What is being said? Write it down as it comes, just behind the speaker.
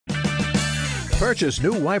Purchase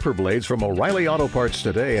new wiper blades from O'Reilly Auto Parts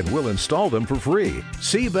today and we'll install them for free.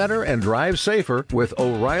 See better and drive safer with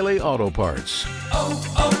O'Reilly Auto Parts.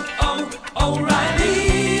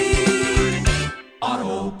 O'Reilly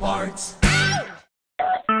Auto Parts.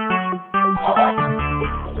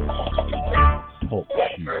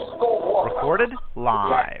 Recorded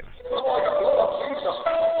live.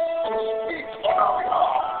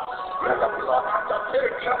 Let the blood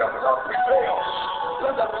undertake, let the blood prevail,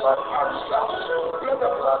 let the blood answer, let the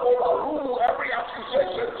blood overrule every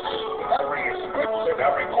accusation, every inscription,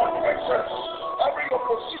 every conviction, every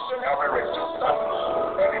opposition, every resistance,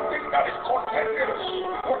 anything that is contended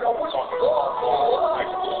with the will of God for our life,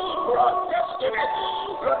 for our destiny.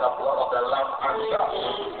 Let the blood of the Lamb answer,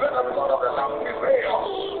 let the blood of the Lamb prevail,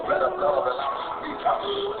 let the blood of the Lamb speak,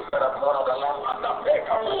 let the blood of the Lamb undertake.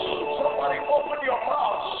 Somebody open your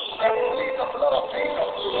mouth and plead the blood of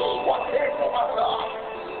Jesus. What came from Allah?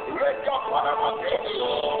 Let God by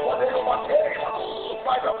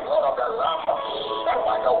the blood of the Lamb and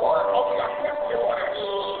by the word of your testimony.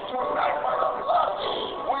 Tonight, by the blood,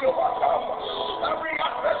 we overcome every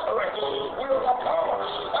adversary. We overcome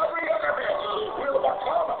every enemy. We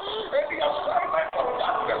overcome any assignment of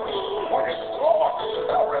darkness. We destroy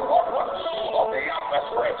every weapon of the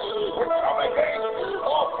adversary. We come against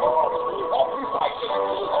all forms of devices,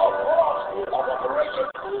 all forms of operation,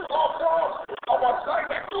 all forms of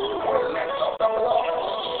assignment. We lift up the blood.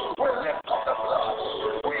 We lift up the blood.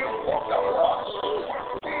 We invoke the blood. We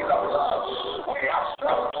see the blood. We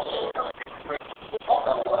accept the victory of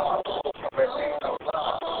the blood. We believe the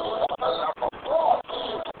blood of the Lamb of God.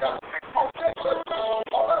 The protection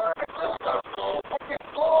of the resistance. We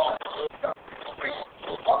destroy the victory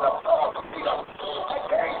of the blood of Jesus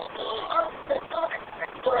against unsatanic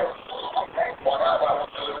express, against whatever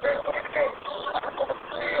is wicked and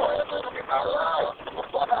concealed in our lives.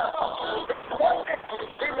 Whatever is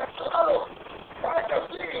in the shadow, trying to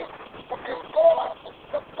see what is God,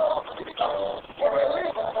 the blood of Jesus. We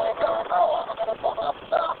release the power of the blood.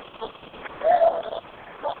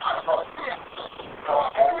 No atmosphere, no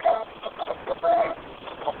area of the faith,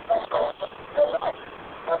 of the life,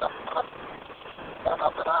 and the blood, and the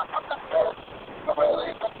blood of the faith. We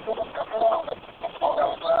release the blood of the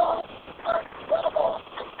blood, and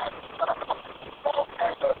all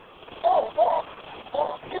answers, all forms,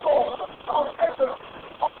 all evil, all answers,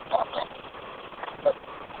 all darkness,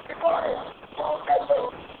 all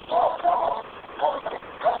answers, all forms, all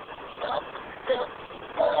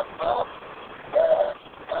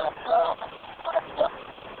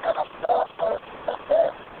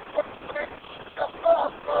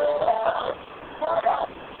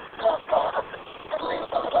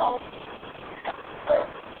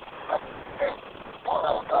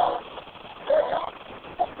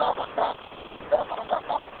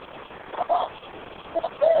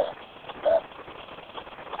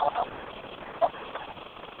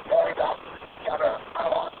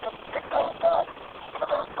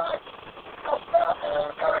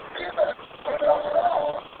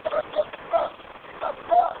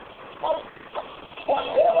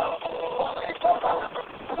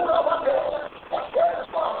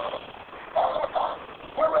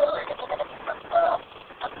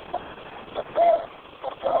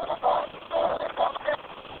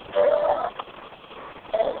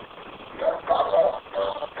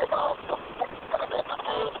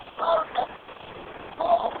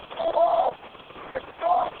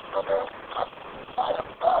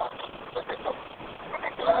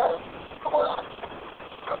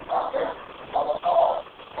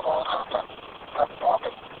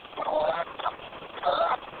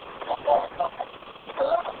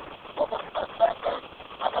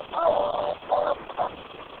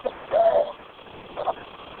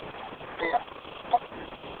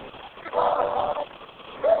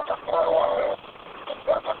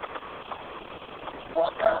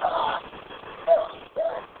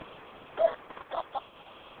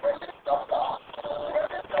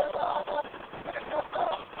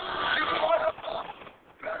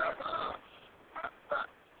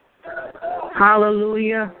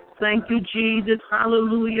Hallelujah. Thank you, Jesus.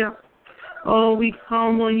 Hallelujah. Oh, we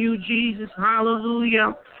come on you, Jesus.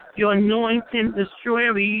 Hallelujah. Your anointing destroy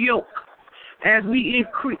every yoke. As we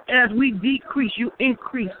increase, as we decrease, you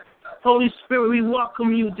increase. Holy Spirit, we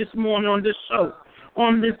welcome you this morning on this show,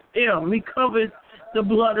 on this air. We cover the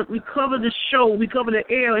blood. We cover the show. We cover the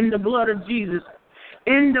air in the blood of Jesus.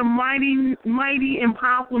 In the mighty and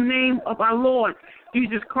powerful name of our Lord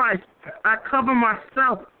Jesus Christ, I cover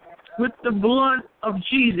myself with the blood of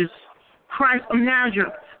Jesus Christ of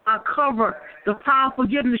Nazareth. I cover the powerful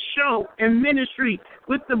giving the show and ministry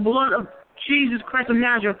with the blood of Jesus Christ of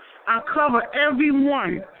Nazareth, I cover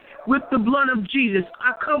everyone with the blood of Jesus.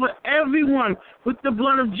 I cover everyone with the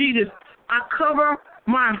blood of Jesus. I cover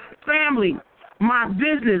my family, my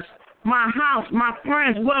business, my house, my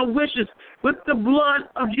friends, well wishes with the blood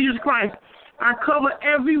of Jesus Christ. I cover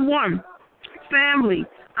everyone, family.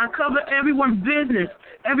 I cover everyone, business,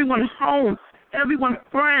 everyone, home, everyone,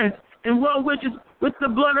 friends, and well wishes with the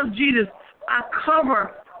blood of Jesus. I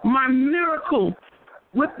cover my miracle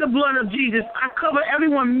with the blood of Jesus. I cover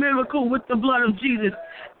everyone miracle with the blood of Jesus.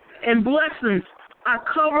 And blessings. I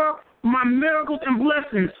cover my miracles and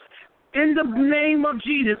blessings. In the name of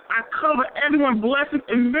Jesus, I cover everyone's blessings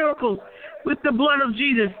and miracles with the blood of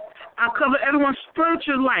Jesus. I cover everyone's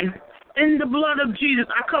spiritual life in the blood of Jesus.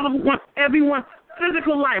 I cover everyone's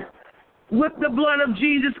physical life with the blood of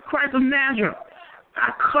Jesus Christ of Nazareth.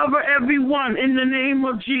 I cover everyone in the name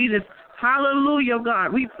of Jesus. Hallelujah,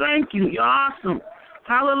 God. We thank you. You're awesome.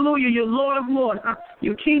 Hallelujah. You're Lord of Lords.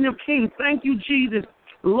 You're King of Kings. Thank you, Jesus.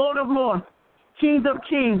 Lord of Lords. King of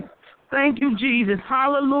Kings. Thank you, Jesus.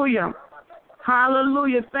 Hallelujah.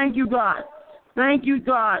 Hallelujah. Thank you, God. Thank you,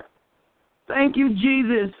 God. Thank you,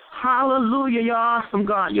 Jesus. Hallelujah. You're awesome,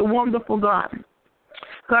 God. You're wonderful, God.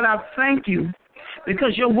 God, I thank you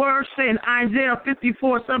because your word said in Isaiah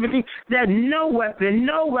 54:17 that no weapon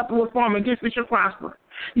will form against me shall prosper.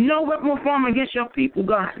 No weapon will form against your people,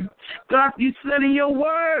 God. God, you said in your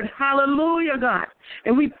word, hallelujah, God.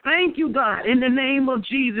 And we thank you, God, in the name of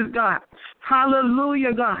Jesus, God.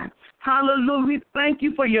 Hallelujah, God. Hallelujah. We thank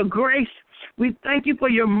you for your grace. We thank you for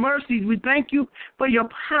your mercies. We thank you for your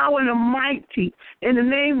power and the mighty. In the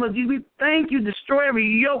name of Jesus, we thank you. Destroy every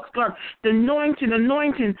yoke, God. The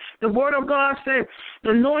anointing. The word of God said the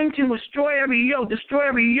anointing will destroy every yoke. Destroy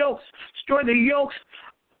every yoke. Destroy the yokes.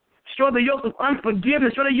 Destroy the yokes of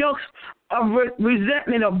unforgiveness. Destroy the yokes of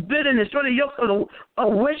resentment, of bitterness. Destroy the yokes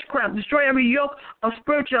of witchcraft. Destroy every yoke of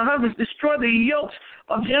spiritual husbands. Destroy the yokes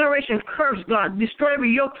of generation curse, God. Destroy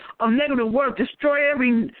every yoke of negative words. Destroy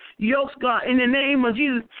every yoke, God, in the name of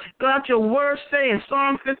Jesus. God, your word say in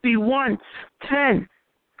Psalm 51:10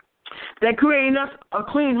 that create in us a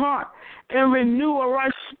clean heart and renew a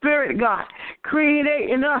right spirit, God. Create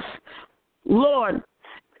in us, Lord,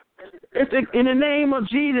 in the name of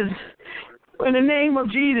Jesus. In the name of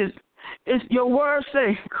Jesus. It's your word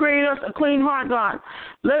say, create us a clean heart, God.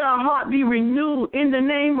 Let our heart be renewed in the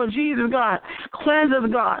name of Jesus, God. Cleanse us,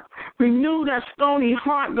 God. Renew that stony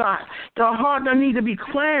heart, God. The heart that needs to be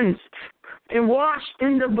cleansed and washed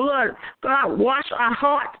in the blood. God, wash our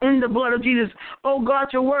heart in the blood of Jesus. Oh,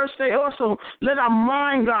 God, your word say also, let our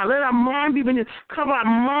mind, God, let our mind be renewed. Cover our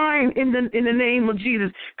mind in the name of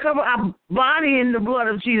Jesus. Cover our body in the blood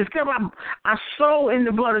of Jesus. Cover our soul in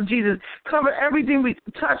the blood of Jesus. Cover everything we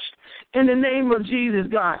touch in the name of Jesus,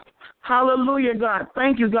 God. Hallelujah, God.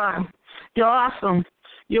 Thank you, God. You're awesome.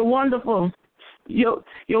 You're wonderful. You're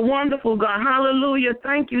wonderful, God. Hallelujah.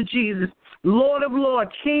 Thank you, Jesus. Lord of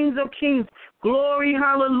Lords, Kings of Kings. Glory,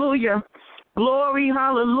 hallelujah. Glory,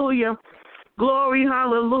 hallelujah. Glory,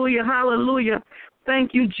 hallelujah, hallelujah.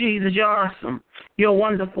 Thank you, Jesus. You're awesome. You're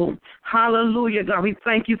wonderful. Hallelujah, God. We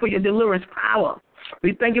thank you for your deliverance power.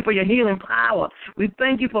 We thank you for your healing power. We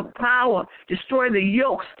thank you for power. Destroy the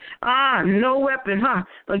yokes. No weapon,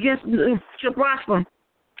 against shall prosper.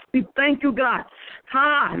 We thank you, God.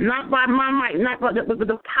 Not by my might, not by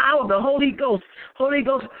the power of the Holy Ghost. Holy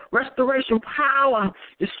Ghost restoration power.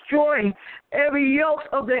 Destroy every yoke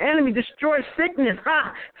of the enemy. Destroy sickness.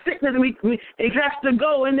 Sickness, it has to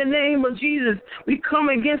go in the name of Jesus. We come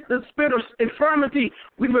against the spirit of infirmity.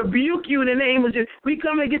 We rebuke you in the name of Jesus. We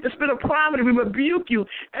come against the spirit of poverty. We rebuke you.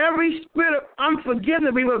 Every spirit of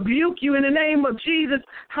unforgiveness, we rebuke you in the name of Jesus.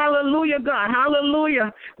 Hallelujah, God.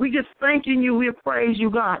 Hallelujah. We just thanking you. We praise you,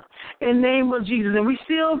 God, in the name of Jesus. And we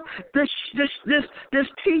seal this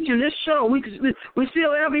teaching, this show. We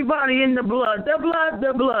seal everybody in the blood. The blood.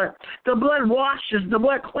 The blood washes, the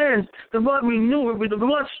blood cleanses, the blood renews, the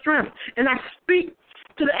blood strength. And I speak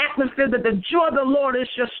to the atmosphere that the joy of the Lord is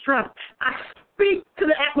your strength. I speak to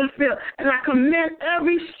the atmosphere and I command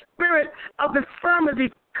every spirit of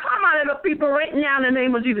infirmity come out of the people right now in the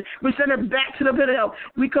name of Jesus. We send it back to the pit of hell.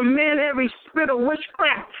 We command every spirit of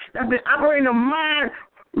witchcraft that's been operating the mind,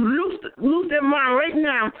 loose their mind right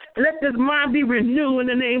now, and let this mind be renewed in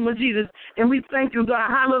the name of Jesus. And we thank you, God.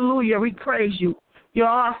 Hallelujah. We praise you. You're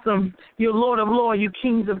awesome. You're Lord of Lords. You're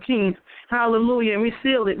Kings of Kings. Hallelujah. And we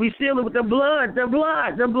seal it. We seal it with the blood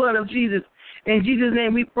of Jesus. In Jesus'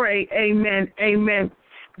 name we pray. Amen. Amen.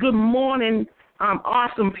 Good morning,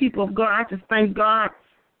 awesome people of God. I just thank God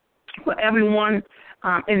for everyone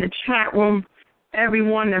in the chat room.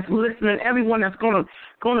 everyone that's listening, everyone that's going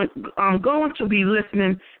to be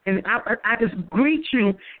listening. And I just greet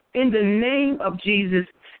you in the name of Jesus.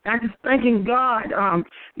 I just thanking God.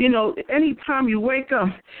 Anytime you wake up,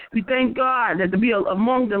 we thank God that to be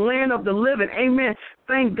among the land of the living. Amen.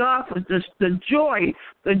 Thank God for the joy.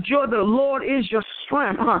 The joy of the Lord is your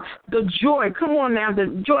strength. The joy. Come on now, the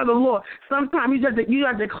joy of the Lord. Sometimes you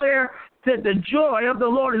have to declare that the joy of the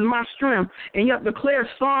Lord is my strength. And you have to declare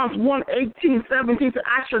Psalms 118:17, that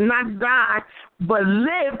I shall not die, but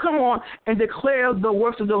live. Come on, and declare the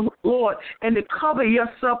works of the Lord, and to cover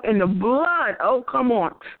yourself in the blood. Oh, come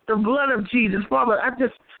on, the blood of Jesus. Father, I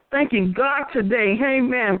just thanking God today.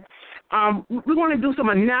 Amen. We're going to do some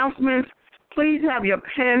announcements. Please have your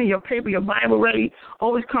pen, your paper, your Bible ready.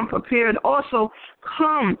 Always come prepared. Also,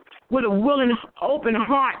 come with a willing, open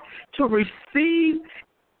heart to receive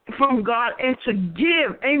from God and to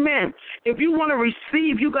give. Amen. If you want to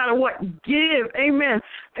receive, you got to what? Give. Amen.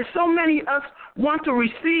 And so many of us want to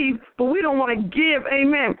receive, but we don't want to give.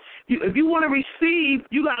 Amen. If you want to receive,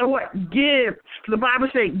 you got to what? Give. The Bible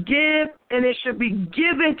says, give, and it should be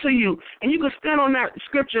given to you. And you can stand on that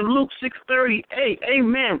scripture, Luke 6:38.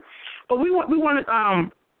 Amen. But we want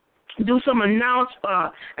to do some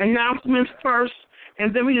announcements first.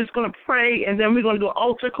 And then we're just going to pray, and then we're going to do an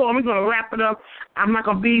altar call, and we're going to wrap it up. I'm not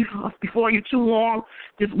going to be before you too long.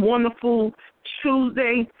 This wonderful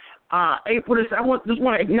Tuesday, April. I just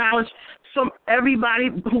want to acknowledge everybody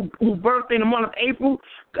who birthday in the month of April.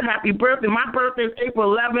 Happy birthday. My birthday is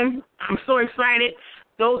April 11th. I'm so excited.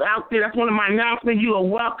 Those out there, that's one of my announcements. You are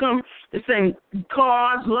welcome to send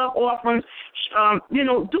cards, love offerings.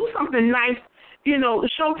 Do something nice, to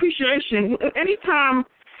show appreciation. Anytime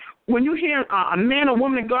when you hear a man or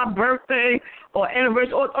woman of God birthday or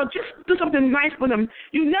anniversary, or just do something nice for them,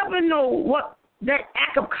 you never know what that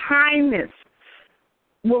act of kindness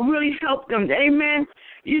will really help them. Amen.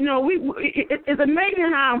 It's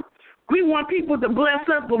amazing how we want people to bless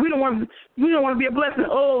us, but we don't want to be a blessing.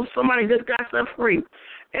 Oh, somebody just got stuff free.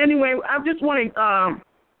 Anyway, I just want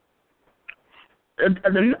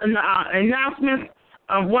announcements.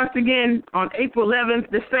 Once again, on April 11th,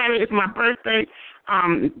 this Saturday is my birthday.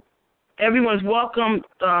 Everyone's welcome.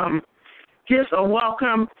 Gifts are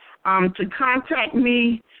welcome. To contact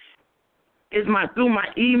me through my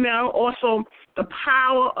email. Also, the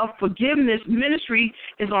Power of Forgiveness Ministry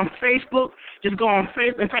is on Facebook. Just go on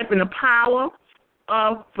Facebook and type in the Power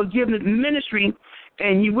of Forgiveness Ministry,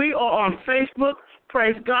 and we are on Facebook.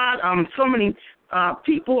 Praise God. So many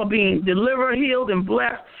people are being delivered, healed, and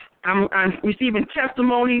blessed. I'm receiving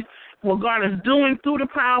testimonies what God is doing through the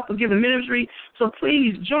Power of Forgiveness Ministry. So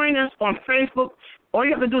please join us on Facebook. All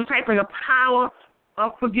you have to do is type in the Power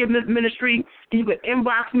of Forgiveness Ministry, and you can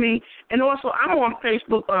inbox me. And also, I'm on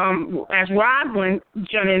Facebook as Rosalind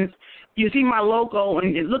Jennings. You see my logo,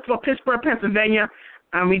 and it looks for Pittsburgh, Pennsylvania.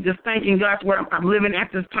 We just thanking God where I'm living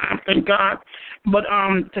at this time. Thank God. But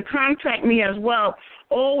to contact me as well,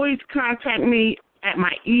 always contact me at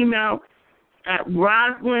my email at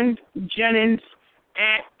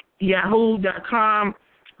rosalindjennings@yahoo.com.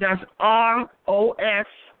 That's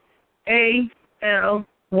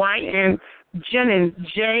ROSALYN Jennings,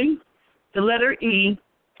 J, the letter E,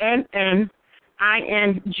 NNINGS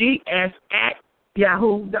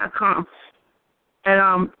 @yahoo.com.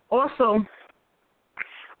 And also,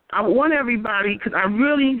 I want everybody, because I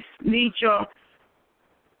really need your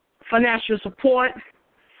financial support.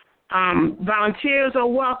 Volunteers are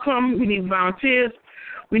welcome. We need volunteers.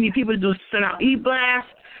 We need people to send out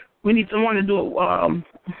e-blasts. We need someone to do a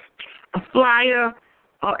flyer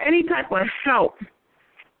or any type of help.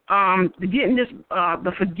 Getting this,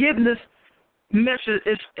 the forgiveness message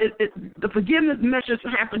the forgiveness message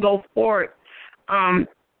has to go forward.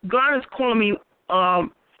 God is calling me a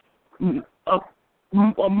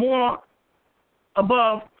more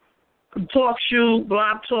above talk show,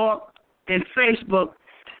 blog talk, and Facebook.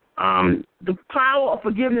 The Power of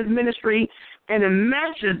Forgiveness Ministry and the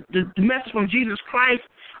message from Jesus Christ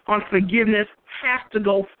on forgiveness has to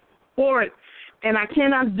go forward. And I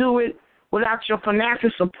cannot do it without your financial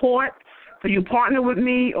support. So you partner with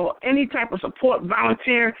me or any type of support,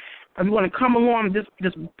 volunteer. If you want to come along, just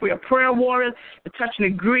be a prayer warrior, to touch and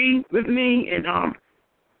agree with me. And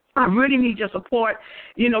I really need your support.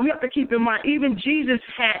 We have to keep in mind, even Jesus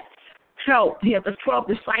had help. He had the 12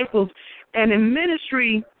 disciples. And in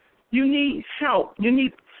ministry, you need help. You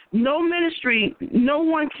need no ministry. No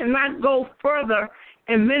one cannot go further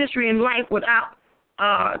in ministry in life without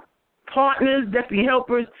partners, destiny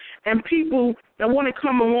helpers, and people that want to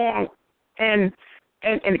come along and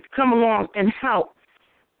come along and help.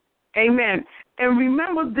 Amen. And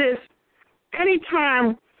remember this: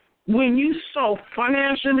 anytime when you sow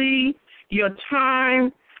financially, your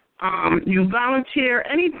time, you volunteer,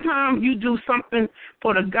 anytime you do something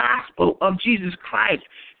for the gospel of Jesus Christ,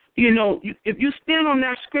 if you stand on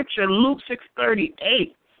that scripture, Luke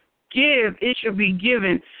 6:38, give, it shall be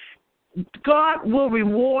given. God will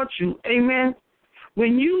reward you. Amen.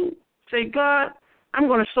 When you say, God, I'm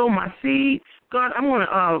going to sow my seed. God, I'm going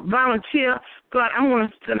to volunteer. God, I'm going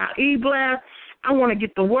to send out e-blast. I want to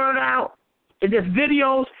get the word out. There's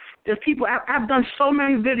videos. There's people. I've done so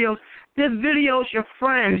many videos. There's videos your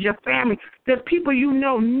friends, your family, there's people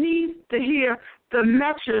need to hear the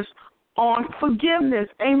message on forgiveness.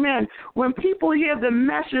 Amen. When people hear the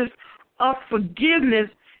message of forgiveness,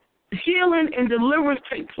 healing and deliverance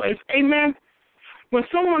take place. Amen. When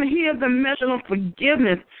someone hears the message of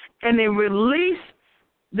forgiveness and they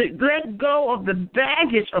let go of the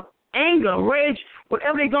baggage of anger, rage,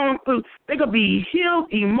 whatever they're going through, they're going to be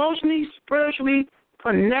healed emotionally, spiritually,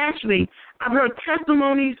 financially. I've heard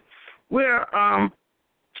testimonies where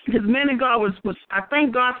this man of God was, I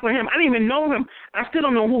thank God for him. I didn't even know him. I still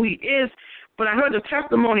don't know who he is, but I heard the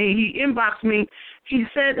testimony. He inboxed me. He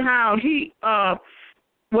said how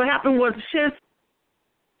what happened was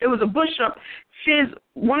it was a bishop.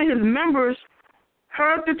 One of his members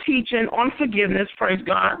heard the teaching on forgiveness, praise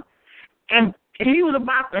God, and he was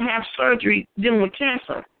about to have surgery dealing with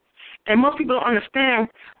cancer. And most people don't understand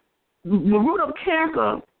the root of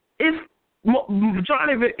cancer is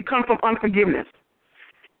majority of it comes from unforgiveness.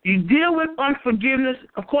 You deal with unforgiveness.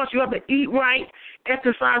 Of course, you have to eat right,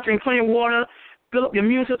 exercise, drink clean water, build up your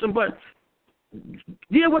immune system, but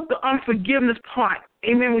deal with the unforgiveness part.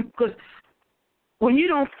 Amen. Because when you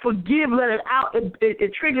don't forgive, let it out,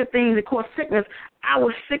 it triggers things that cause sickness. I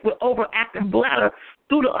was sick with overactive bladder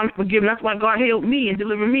through the unforgiveness. That's why God healed me and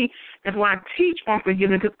delivered me. That's why I teach on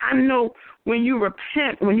forgiveness, because I know when you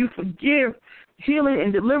repent, when you forgive, healing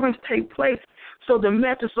and deliverance take place. So getting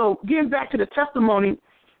back to the testimony,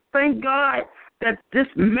 thank God that this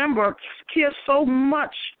member cares so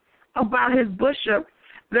much about his bishop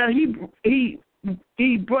that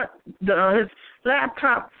he brought his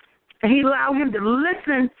laptop and he allowed him to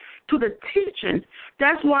listen to the teaching.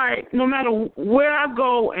 That's why no matter where I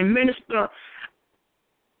go and minister,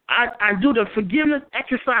 I do the forgiveness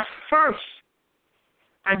exercise first.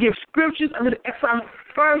 I give scriptures, I do the exercise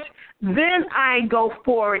first, then I go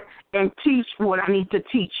for it and teach what I need to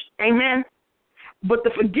teach. Amen? But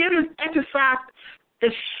the forgiveness exercise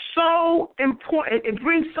is so important. It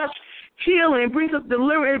brings such healing, it brings us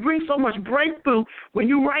deliverance, it brings so much breakthrough when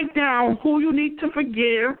you write down who you need to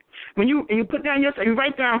forgive, and you put down yourself, you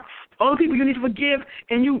write down all the people you need to forgive,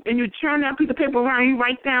 and you turn that piece of paper around, and you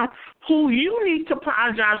write down who you need to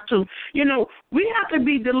apologize to. We have to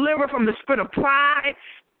be delivered from the spirit of pride,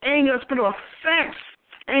 anger, spirit of offense.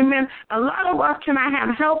 Amen. A lot of us cannot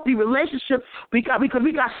have healthy relationships because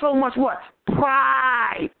we got so much what?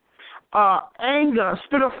 Pride. Anger,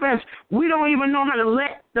 spirit of offense. We don't even know how to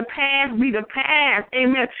let the past be the past.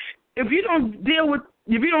 Amen. If you don't deal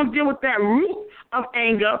with that root of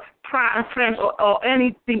anger, pride, offense, or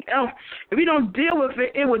anything else, if you don't deal with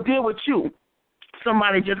it, it will deal with you.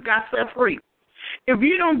 Somebody just got set free. If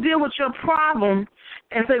you don't deal with your problem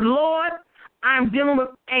and say, Lord, I'm dealing with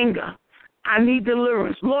anger, I need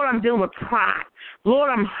deliverance. Lord, I'm dealing with pride. Lord,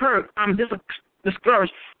 I'm hurt. I'm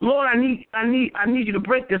discouraged. Lord, I need you to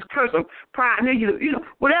break this curse of pride. I need you to,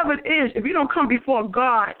 whatever it is, if you don't come before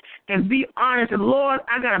God and be honest, and Lord,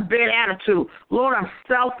 I got a bad attitude. Lord, I'm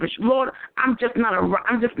selfish. Lord, at this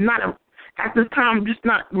time, I'm just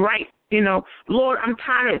not right. Lord, I'm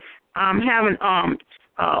tired. Having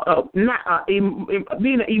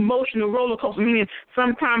being an emotional roller coaster, meaning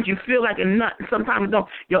sometimes you feel like a nut, sometimes you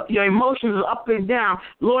don't. Your emotions are up and down.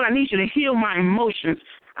 Lord, I need you to heal my emotions.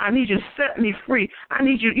 I need you to set me free. I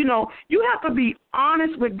need you, you have to be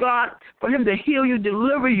honest with God for him to heal you,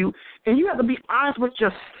 deliver you. And you have to be honest with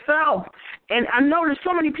yourself. And I notice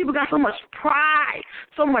so many people got so much pride,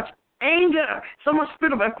 so much anger, so much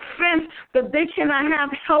spirit of offense that they cannot have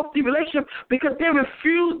healthy relationship because they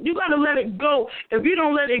refuse. You got to let it go. If you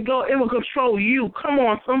don't let it go, it will control you. Come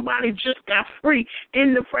on, somebody just got free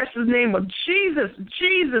in the precious name of Jesus,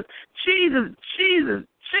 Jesus, Jesus, Jesus,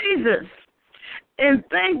 Jesus. And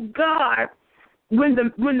thank God when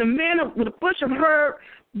the bishop heard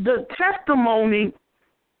the testimony,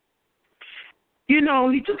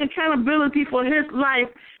 he took accountability for his life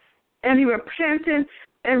and he repented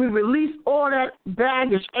and he released all that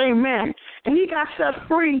baggage. Amen. And he got set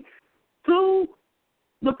free through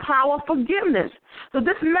the power of forgiveness. So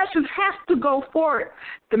this message has to go forward.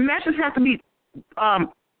 The message has to be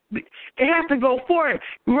it has to go forward.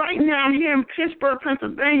 Right now here in Pittsburgh,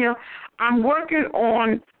 Pennsylvania, I'm working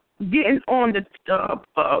on getting on the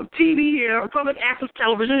TV here, public access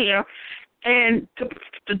television here, and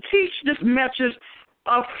to teach this message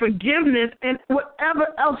of forgiveness and whatever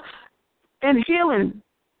else, and healing.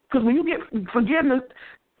 Because when you get forgiveness,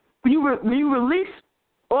 when you release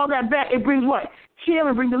all that back, it brings what?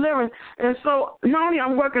 Healing, brings deliverance. And so not only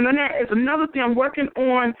I'm working on that, it's another thing I'm working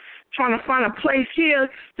on, trying to find a place here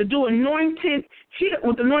to do anointing,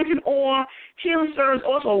 with anointing oil, healing service,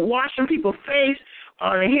 also washing people's face,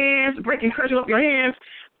 their hands, breaking curses off your hands,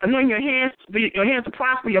 anointing your hands to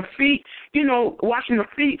prosper, your feet, washing your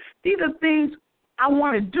feet. These are things I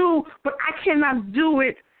want to do, but I cannot do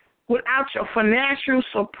it without your financial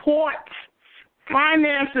support.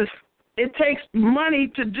 Finances. It takes money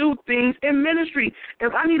to do things in ministry.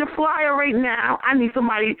 If I need a flyer right now, I need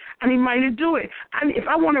money to do it. If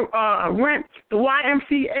I want to rent the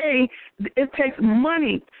YMCA, it takes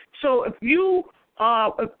money. So if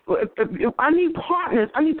I need partners,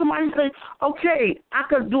 I need somebody to say, okay, I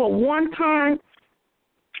could do a one-time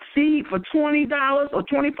seed for $20 or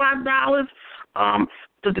 $25.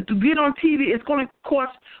 To get on TV, it's going to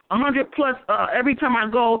cost $100 plus every time I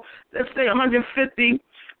go. Let's say $150.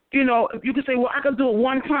 If you could say, well, I could do a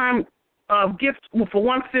one-time gift for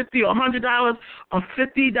 $150 or $100 or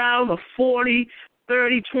 $50 or $40,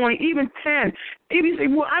 $30, $20, even $10. If you say,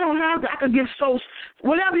 well, I don't have that, I could give sow.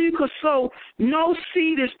 Whatever you could sow, no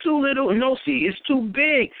seed is too little and no seed is too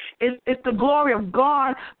big. It's the glory of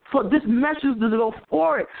God for this message to go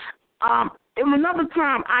forward. And another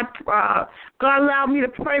time, God allowed me to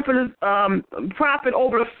pray for this prophet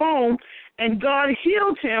over the phone, and God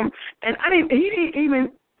healed him. And he didn't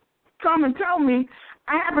even come and tell me.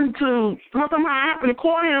 I happened to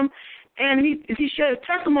call him, and he shared a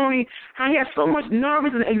testimony how he had so much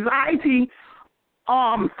nervous and anxiety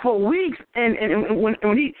for weeks. And when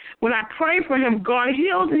I prayed for him, God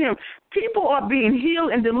healed him. People are being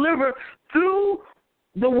healed and delivered through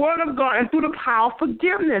the word of God and through the power of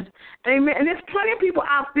forgiveness. Amen. And there's plenty of people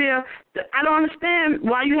out there that I don't understand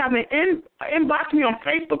why you haven't inbox me on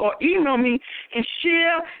Facebook or email me and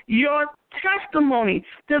share your testimony.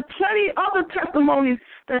 There's plenty of other testimonies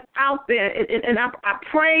that's out there. And I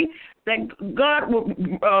pray that God will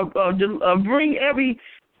bring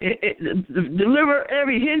deliver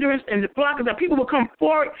every hindrance and the blockage, that people will come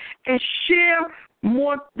forward and share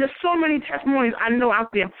more. There's so many testimonies I know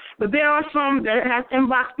out there, but there are some that have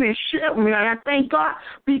inboxed me and shared with me, and I thank God,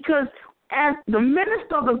 because as the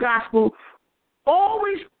minister of the gospel,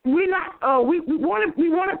 always we want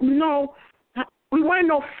to know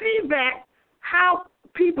feedback, how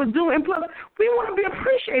people do, and plus we want to be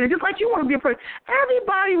appreciated, just like you want to be appreciated.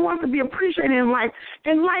 Everybody wants to be appreciated in life.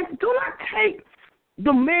 In life, do not take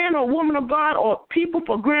the man or woman of God or people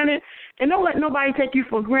for granted, and don't let nobody take you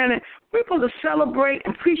for granted. We're supposed to celebrate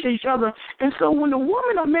and appreciate each other. And so when the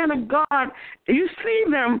woman or man of God, you see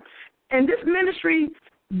them, and this ministry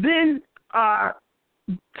been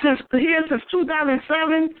since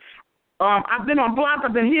 2007. I've been on blogs.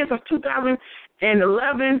 I've been here since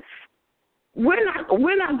 2011. We're not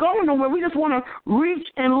going nowhere. We just want to reach,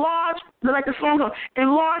 enlarge, like the song goes,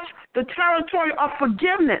 enlarge the territory of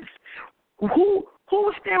forgiveness. Who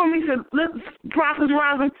was standing with me and said, listen, Prophet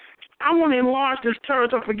Rising, I want to enlarge this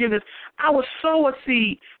territory of forgiveness. I would sow a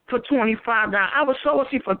seed for $25. I would sow a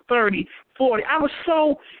seed for $30, $40. I would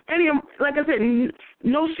sow like I said,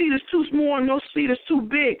 no seed is too small, no seed is too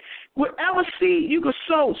big. Whatever seed you could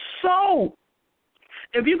sow.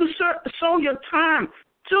 If you could sow your time,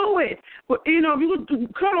 do it. But, if you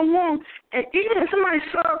could come along, and even if somebody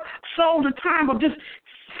sold the time of just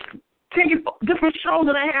taking different shows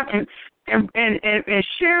that I have and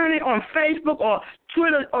sharing it on Facebook or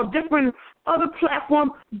Twitter or different other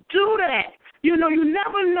platforms, do that. You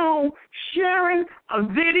never know, sharing a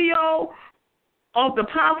video of the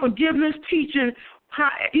power of forgiveness teaching,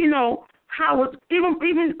 how it's, even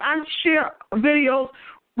I share videos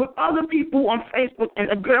with other people on Facebook,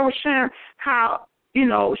 and a girl was sharing how,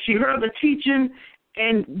 she heard the teaching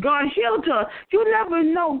and God healed her. You never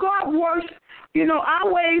know. God works, our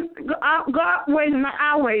ways, God ways and not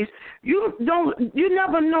our ways. You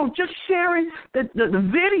never know. Just sharing the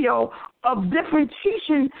video of different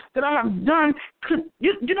teaching that I have done,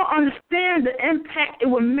 you don't understand the impact it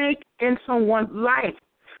will make in someone's life.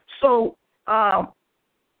 So I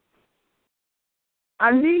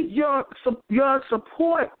need your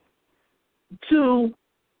support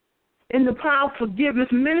in the Power of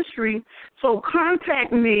Forgiveness Ministry. So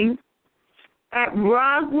contact me at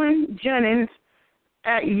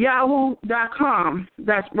RosalynJennings@yahoo.com.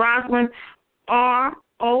 That's Rosalyn, ROSALYN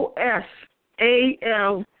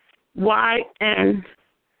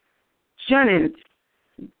Jennings.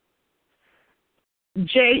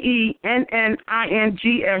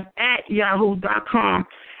 JENNINGS@yahoo.com.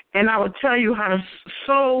 And I will tell you how to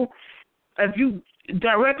sow. If you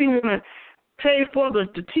directly want to pay for the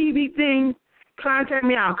TV thing, contact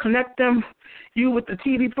me. I'll connect you with the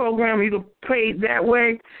TV program. You can pay that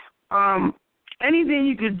way. Anything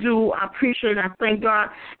you could do, I appreciate it. I thank God.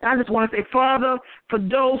 And I just want to say, Father, for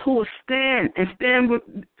those who will stand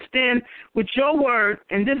with your word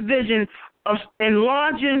and this vision of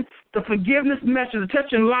enlarging the forgiveness message,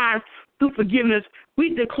 touching lives through forgiveness,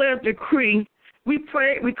 we declare decree. We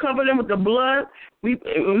pray, we cover them with the blood. We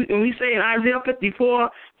say in Isaiah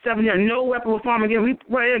 54:7 that no weapon will form again. We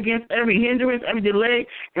pray against every hindrance, every delay,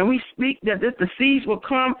 and we speak that the seeds will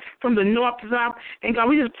come from the north to south. And God,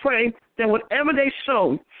 we just pray that whatever they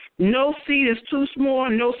sow, no seed is too small,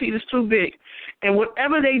 no seed is too big. And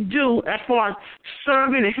whatever they do as far as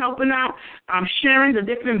serving and helping out, sharing the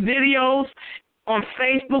different videos on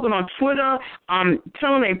Facebook and on Twitter,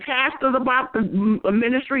 telling their pastors about the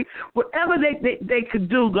ministry, whatever they could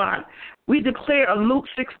do, God, we declare a Luke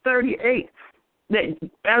 6:38 that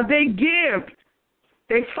as they give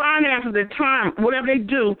their finances, their time, whatever they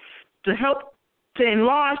do to help to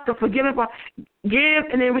enlarge the forgiveness, give,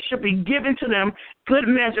 and then it should be given to them, good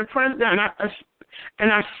measure, pressed down.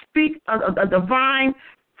 And I speak a divine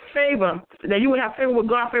favor, that you would have favor with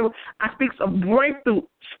God, favor. I speak a breakthrough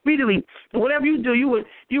speedily. Whatever you do, you will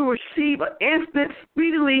receive an instant,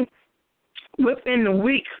 speedily, within a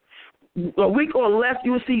week or less.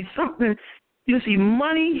 You will see something. You will see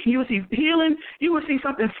money. You will see healing. You will see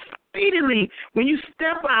something speedily when you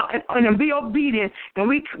step out and be obedient. And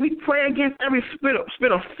we pray against every spirit of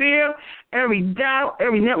fear, every doubt,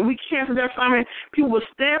 we cancel that assignment. People will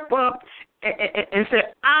step up and say,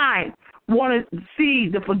 I want to see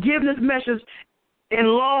the forgiveness message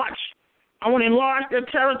enlarged. I want to enlarge their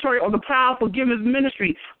territory of the power of forgiveness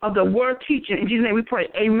ministry of the word teaching. In Jesus' name we pray.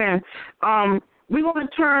 Amen. We're going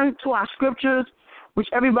to turn to our scriptures, which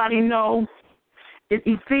everybody knows. It's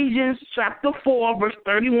Ephesians chapter 4, verse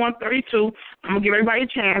 31, 32. I'm going to give everybody a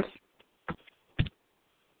chance.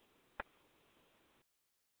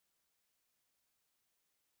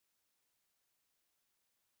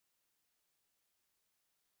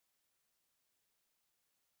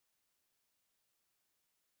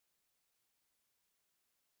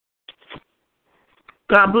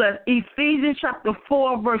 God bless. Ephesians chapter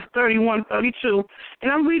 4, verse 31, 32.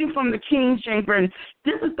 And I'm reading from the King James Version.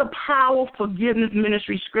 This is the power of forgiveness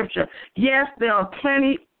ministry scripture. Yes, there are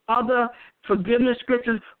plenty other forgiveness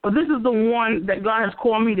scriptures, but this is the one that God has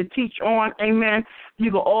called me to teach on. Amen.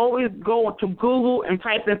 You can always go to Google and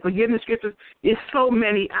type in forgiveness scriptures. There's so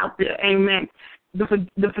many out there. Amen. The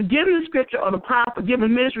forgiveness scripture or the power of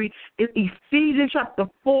forgiveness ministry is Ephesians chapter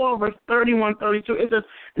 4, verse 31, 32. It says,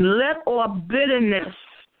 let all bitterness,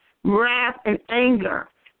 wrath, and anger,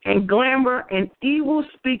 and glamour, and evil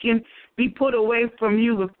speaking be put away from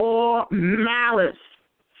you with all malice.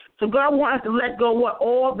 So God wants us to let go of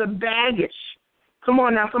all the baggage. Come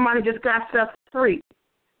on now, somebody just got set free.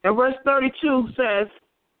 And verse 32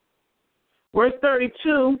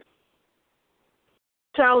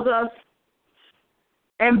 tells us,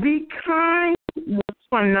 and be kind with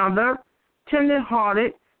one another,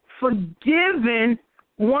 tender-hearted, forgiving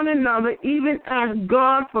one another, even as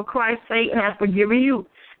God, for Christ's sake, has forgiven you.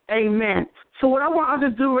 Amen. So what I want us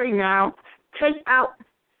to do right now, take out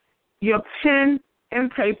your pen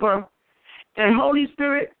and paper, and Holy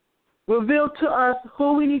Spirit, reveal to us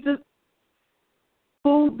who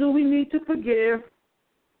do we need to forgive.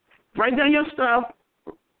 Write down your stuff.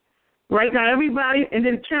 Write down everybody, and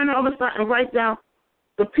then turn the other side and write down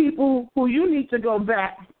the people who you need to go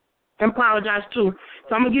back and apologize to.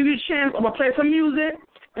 So I'm going to give you a chance. I'm going to play some music,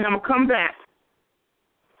 and I'm going to come back.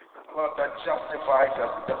 Blood that justifies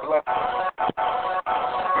us, the blood. Let the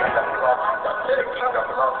blood undertake, let the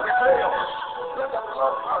blood prevail, let the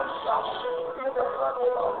blood unstop, let the blood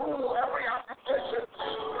overrule every application,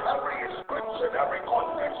 every inscription, every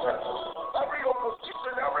conviction, every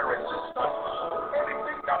opposition, every resistance,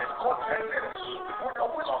 anything that is contending with the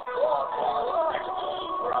will of God for our lives,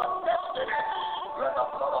 for our destiny. Let the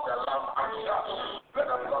blood of the Lamb answer, let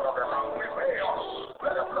the blood of the Lamb prevail,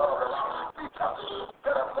 let the blood of the Lamb speak us,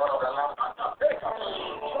 let the blood of the Lamb undertake us.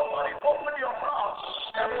 Somebody open your mouth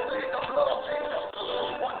and plead the blood of Jesus.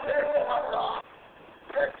 One day, one day,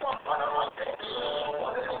 take one, one day.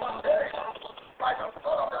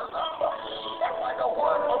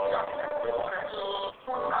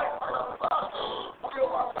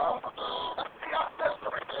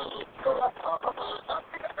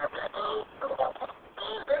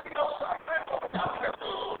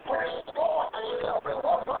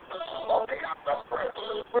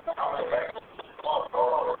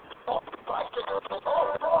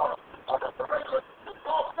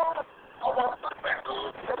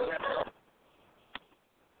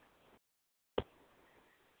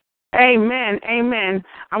 Amen. Amen.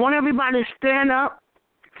 I want everybody to stand up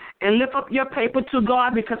and lift up your paper to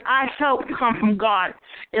God, because our help come from God.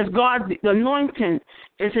 It's God, the anointing,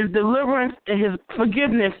 it's His deliverance, and His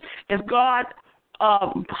forgiveness. It's God's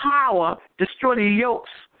power, destroy the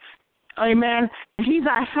yokes. Amen. He's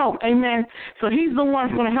our help. Amen. So He's the one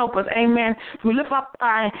who's going to help us. Amen. So we lift up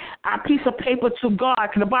our piece of paper to God.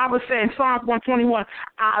 Because the Bible says in Psalms 121,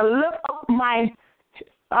 I lift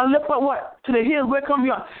up what? To the hills. Where come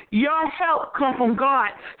your help come from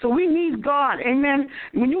God. So we need God. Amen.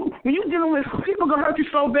 When you're dealing with people going to hurt you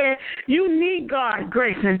so bad, you need God's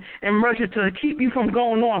grace and mercy to keep you from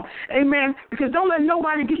going on. Amen. Because don't let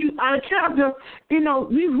nobody get you out of character. You know,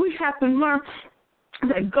 we have to learn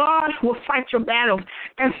that God will fight your battles.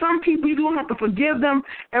 And some people, you don't have to forgive them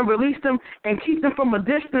and release them and keep them from a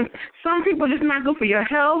distance. Some people are just not good for your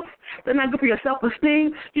health. They're not good for your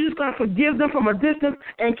self-esteem. You're just going to forgive them from a distance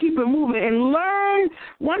and keep it moving. And learn.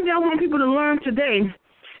 One day I want people to learn today.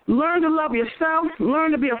 Learn to love yourself. Learn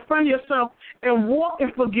to be a friend of yourself and walk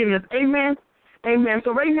in forgiveness. Amen. Amen.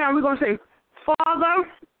 So right now we're going to say, Father,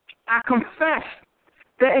 I confess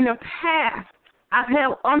that in the past I've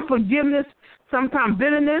had unforgiveness, sometimes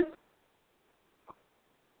bitterness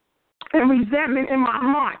and resentment in my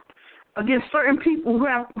heart against certain people who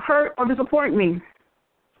have hurt or disappointed me.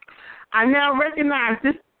 I now recognize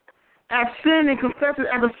this as sin and confess it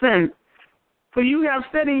as a sin. For you have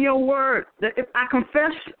said in your word that if I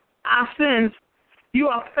confess our sins, you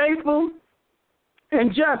are faithful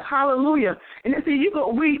and just. Hallelujah. And then, see, you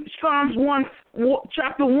can read Psalms 1,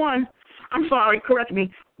 chapter 1. I'm sorry, correct me.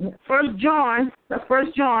 1 John, that's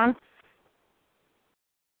 1 John,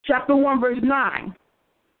 chapter 1, verse 9.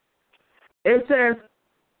 It says,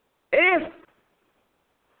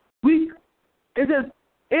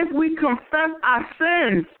 if we confess our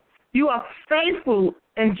sins, you are faithful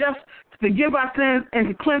and just to forgive our sins and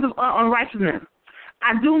to cleanse us of unrighteousness.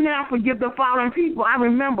 I do now forgive the following people I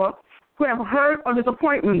remember who have hurt or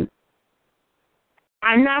disappointed me.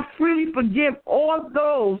 I now freely forgive all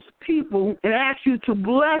those people and ask you to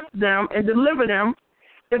bless them and deliver them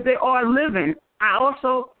if they are living. I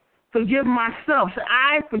also forgive myself. So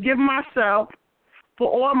I forgive myself for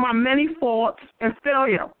all my many faults and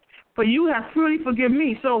failure. For you have freely forgiven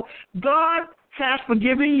me. So God has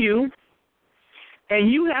forgiven you, and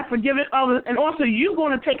you have forgiven others. And also you're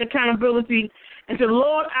going to take accountability and say,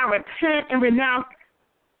 Lord, I repent and renounce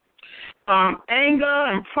anger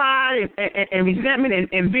and pride and resentment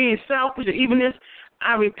and being selfish and evenness.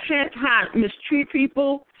 I repent how I mistreat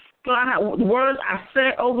people. God, the words I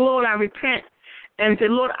said, oh, Lord, I repent. And say,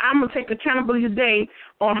 Lord, I'm going to take accountability today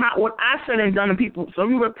on what I said and done to people. So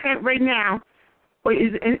you repent right now.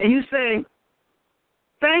 And you say,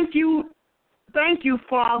 thank you,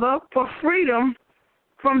 Father, for freedom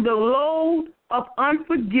from the load of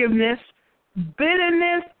unforgiveness,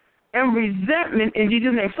 bitterness, and resentment in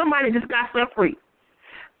Jesus' name. Somebody just got set free.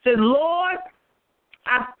 Say, Lord,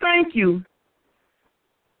 I thank you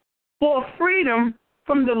for freedom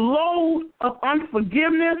from the load of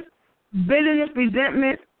unforgiveness, bitterness,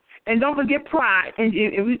 resentment, and don't forget pride. And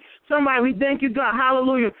we thank you, God.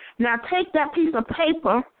 Hallelujah. Now take that piece of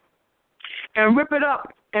paper and rip it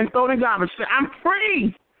up and throw it in the garbage. Say, I'm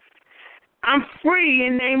free. I'm free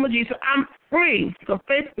in the name of Jesus. I'm free. So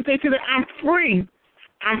say to them, I'm free.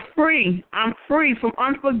 I'm free. I'm free from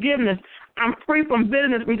unforgiveness. I'm free from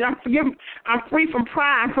bitterness. I'm free from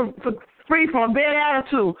pride. I'm free from a bad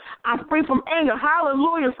attitude. I'm free from anger.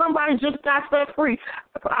 Hallelujah. Somebody just got set free.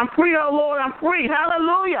 I'm free, oh Lord. I'm free.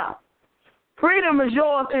 Hallelujah. Freedom is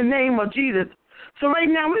yours in the name of Jesus. So right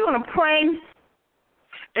now we're going to pray,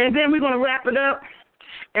 and then we're going to wrap it up.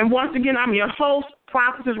 And once again, I'm your host,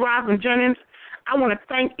 Prophetess Rosalynn Jennings. I want to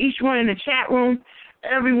thank each one in the chat room,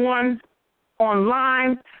 everyone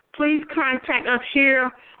online. Please contact us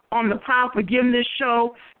here on the Power Forgiveness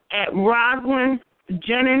Show at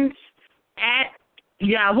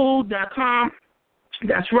RosalynJennings@yahoo.com.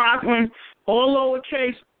 That's Rosalynn, all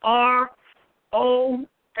lowercase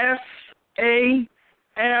ROSALYN.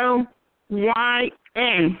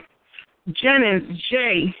 Jennings,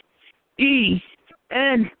 JENNING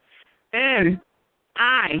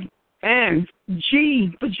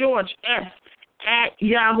for George,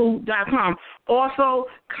 @yahoo.com. Also,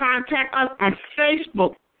 contact us on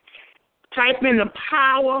Facebook. Type in the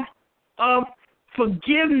Power of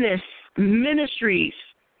Forgiveness Ministries.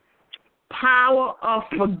 Power of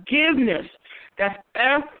Forgiveness. That's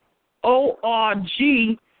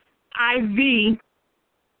FORGIVENESS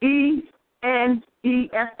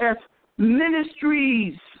Ministries.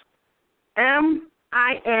 MINISTRIES.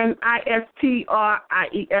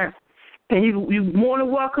 And you're more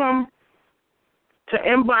than welcome to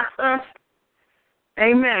inbox us.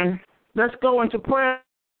 Amen. Let's go into prayer.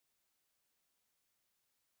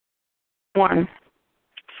 1.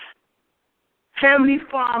 Heavenly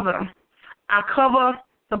Father, I cover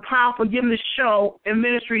the Power Forgiveness Show and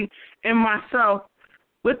ministry and myself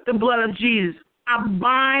with the blood of Jesus. I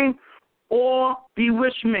bind all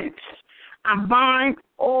bewitchments. I bind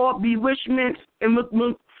all bewitchments and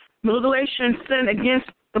mutilation sin against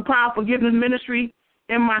the Power Forgiveness ministry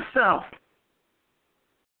and myself.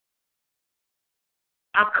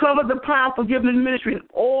 I cover the Power Forgiveness ministry and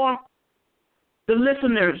all the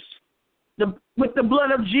listeners with the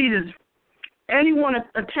blood of Jesus. Anyone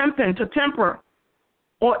attempting to temper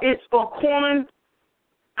or calling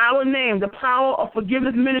our name, the Power of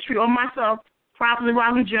Forgiveness ministry, or myself, Prophet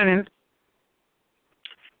Robin Jennings,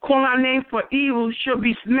 calling our name for evil should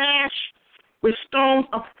be smashed with stones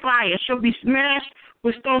of fire. Should be smashed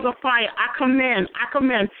with stones of fire. I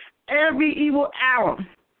command every evil arrow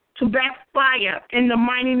to backfire in the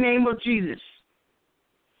mighty name of Jesus.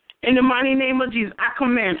 In the mighty name of Jesus, I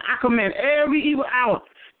command every evil arrow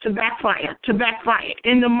to backfire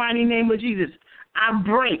in the mighty name of Jesus. I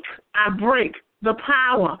break the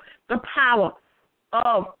power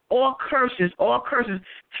of all curses,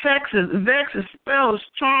 hexes, vexes, spells,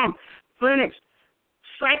 charms, clinics,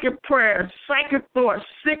 psychic prayers, psychic thoughts,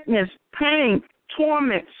 sickness, pain,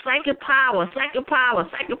 torment, psychic powers, psychic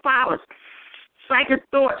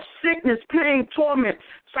thoughts, sickness, pain, torment,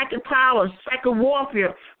 psychic powers, psychic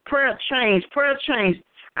warfare, prayer chains.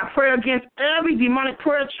 I pray against every demonic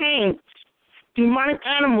prayer chain, demonic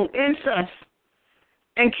animal, incest,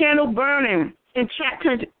 and candle burning,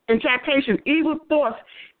 enchantation, evil thoughts,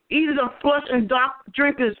 eaters of flesh and dark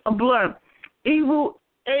drinkers of blood, evil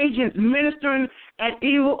agents ministering at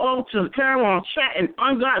evil altars, carry on, chatting,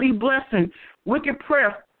 ungodly blessing, wicked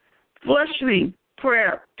prayer, fleshly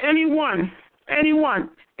prayer, anyone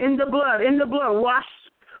in the blood,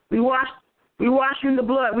 we wash you in the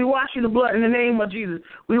blood. We wash you in the blood in the name of Jesus.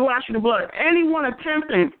 We wash you in the blood. Anyone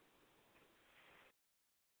attempting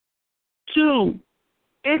to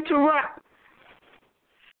interrupt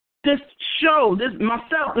this show, this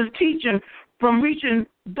teaching from reaching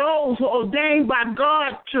those who are ordained by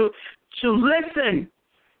God to listen,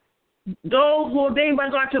 those who are ordained by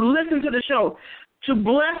God to listen to the show, to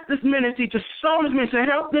bless this ministry, to sow this ministry,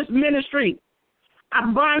 to help this ministry. I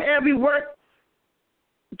bind every work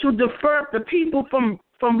to defer the people from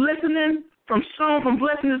listening, from sowing, from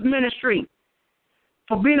blessing this ministry.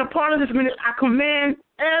 For being a part of this ministry, I command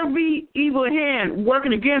every evil hand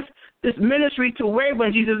working against this ministry to waver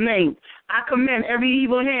in Jesus' name. I command every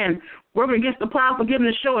evil hand working against the Power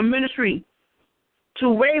Forgiveness Show and ministry to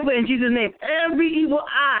waver in Jesus' name. Every evil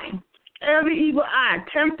eye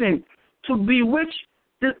attempting to bewitch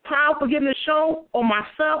this Power Forgiveness Show or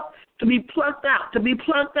myself to be plucked out and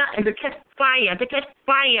to catch fire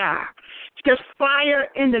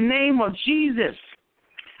in the name of Jesus.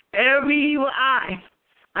 Every evil eye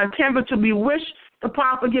attempting to bewitch the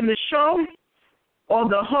Power Forgiveness Show or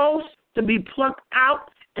the host to be plucked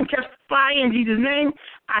out and catch fire in Jesus' name.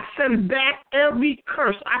 I send back every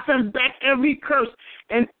curse.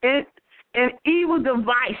 And evil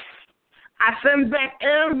device. I send back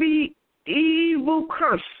every evil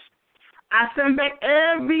curse. I send back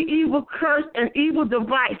every evil curse and evil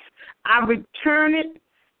device. I return it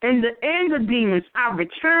in the demons. I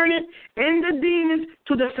return it in the demons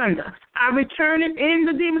to the sender. I return it in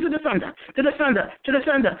the demons to the sender.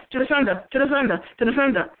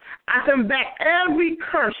 I send back every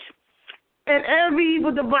curse and every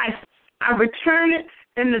evil device. I return it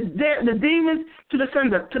in the demons to the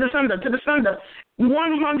sender.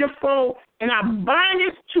 100-fold, and I bind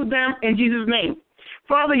it to them in Jesus' name.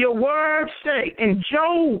 Father, your word say in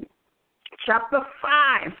Job chapter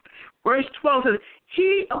 5, verse 12 says,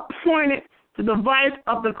 he appointed the device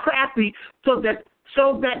of the crafty so that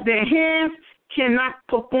their hands cannot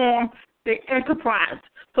perform their enterprise.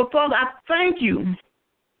 So, Father, I thank you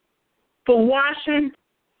for watching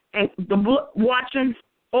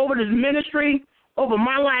over this ministry, over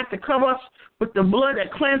my life, to cover us with the blood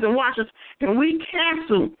that cleanses and washes. And we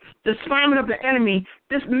cancel the assignment of the enemy.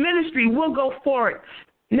 This ministry will go forward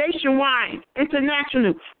nationwide,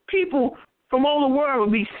 international. People from all the world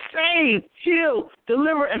will be saved, healed,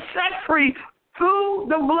 delivered, and set free through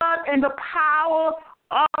the blood and the power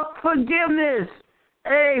of forgiveness.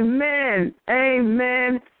 Amen.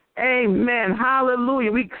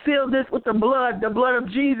 Hallelujah. We seal this with the blood of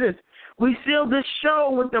Jesus. We seal this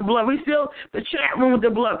show with the blood. We seal the chat room with the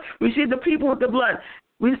blood. We seal the people with the blood.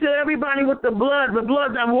 We seal everybody with the blood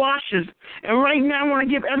that washes. And right now I want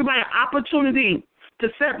to give everybody an opportunity to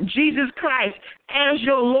accept Jesus Christ as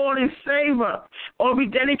your Lord and Savior. or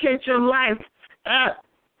rededicate your life.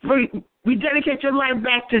 Rededicate your life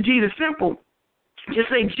back to Jesus. Simple. Just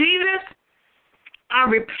say, Jesus, I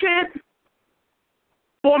repent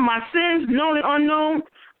for my sins, known and unknown.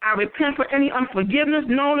 I repent for any unforgiveness,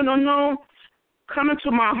 known and unknown. Come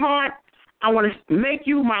into my heart. I want to make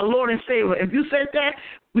you my Lord and Savior. If you said that,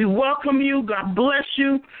 we welcome you. God bless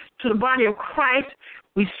you to the body of Christ.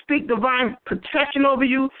 We speak divine protection over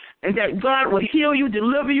you, and that God will heal you,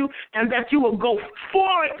 deliver you, and that you will go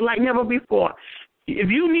for it like never before. If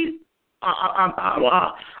you need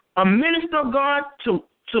a minister of God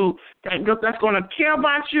that's going to care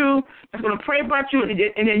about you, that's going to pray about you,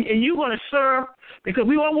 and you're going to serve, because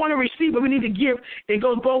we all want to receive, but we need to give. It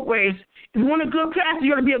goes both ways. If you want a good pastor,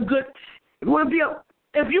 you got to be a good.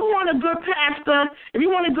 If you want a good pastor, if you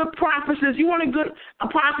want a good prophetess, you want a good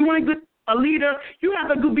apostle, you want a leader, you have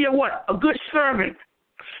to be a good servant.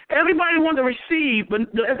 Everybody wants to receive,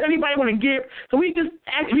 but does anybody want to give? So we just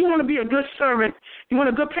ask, if you want to be a good servant, you want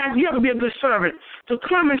a good pastor, you have to be a good servant. So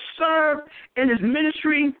come and serve in this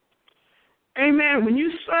ministry. Amen. When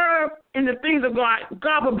you serve in the things of God,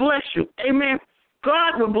 God will bless you. Amen.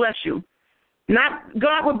 God will bless you. Not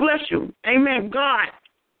God will bless you. Amen. God.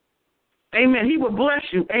 Amen. He will bless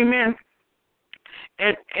you. Amen.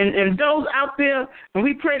 And those out there, and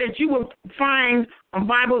we pray that you will find a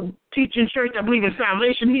Bible teaching church that believe in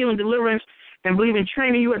salvation, healing, deliverance, and believe in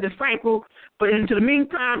training you a disciple. But into the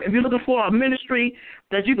meantime, if you're looking for a ministry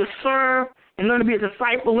that you can serve and learn to be a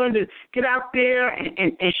disciple, learn to get out there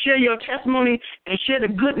and share your testimony and share the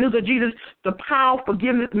good news of Jesus, the Power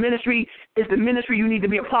Forgiveness Ministry is the ministry you need to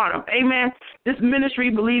be a part of. Amen. This ministry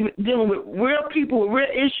dealing with real people with real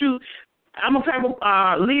issues. I'm a type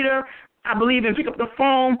of leader. I believe in pick up the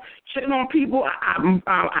phone, checking on people.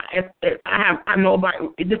 I know about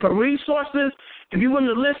different resources. If you're willing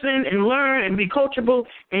to listen and learn and be coachable,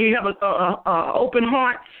 and you have an open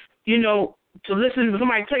heart, to listen to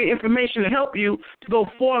somebody tell you information to help you to go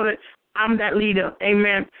forward, I'm that leader.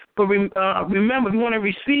 Amen. But remember, if you want to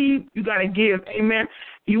receive, you got to give. Amen.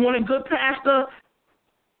 You want a good pastor,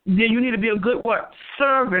 then you need to be a good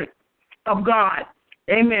servant of God.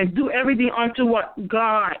 Amen. Do everything unto what?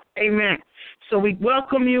 God. Amen. So we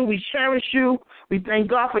welcome you. We cherish you. We thank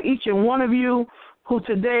God for each and one of you who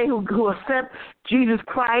accept Jesus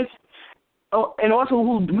Christ, and also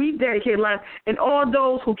who rededicate life, and all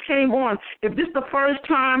those who came on. If this is the first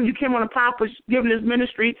time you came on the Power Forgiveness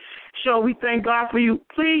Ministry show, we thank God for you.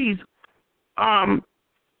 Please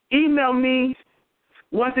email me,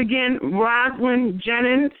 once again, Rosalind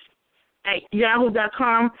Jennings at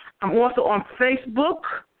yahoo.com. I'm also on Facebook.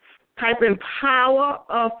 Type in Power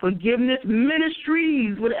of Forgiveness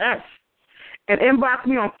Ministries with an S. And inbox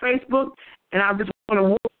me on Facebook. And I just want to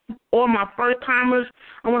welcome all my first-timers.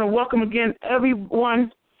 I want to welcome again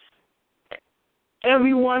everyone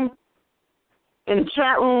in the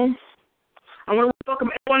chat room. I want to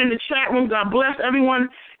welcome everyone in the chat room. God bless everyone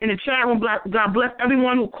in the chat room. God bless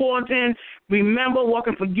everyone who called in. Remember, walk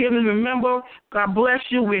in forgiveness. Remember, God bless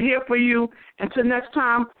you. We're here for you. Until next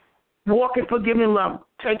time, walk in forgiveness love.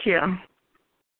 Take care.